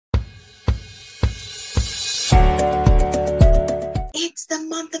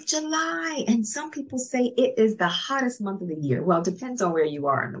month of July, and some people say it is the hottest month of the year. Well, it depends on where you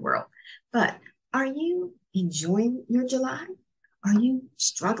are in the world. But are you enjoying your July? Are you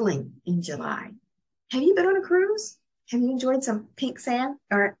struggling in July? Have you been on a cruise? Have you enjoyed some pink sand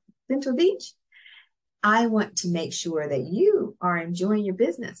or been to a beach? I want to make sure that you are enjoying your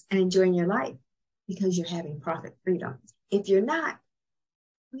business and enjoying your life because you're having profit freedom. If you're not,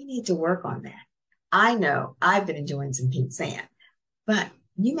 we need to work on that. I know I've been enjoying some pink sand, but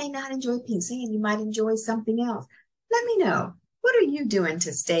you may not enjoy pink sand. You might enjoy something else. Let me know. What are you doing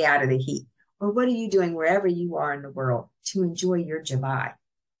to stay out of the heat? Or what are you doing wherever you are in the world to enjoy your July?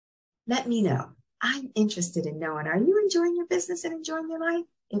 Let me know. I'm interested in knowing, are you enjoying your business and enjoying your life?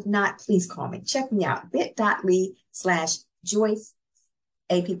 If not, please call me. Check me out, bit.ly/Joyce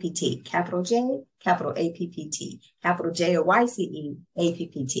APPT, capital J, capital APPT, capital Joyce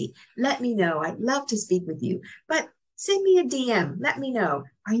APPT. Let me know. I'd love to speak with you, but send me a DM. Let me know.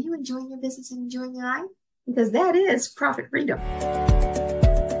 Are you enjoying your business and enjoying your life? Because that is profit freedom.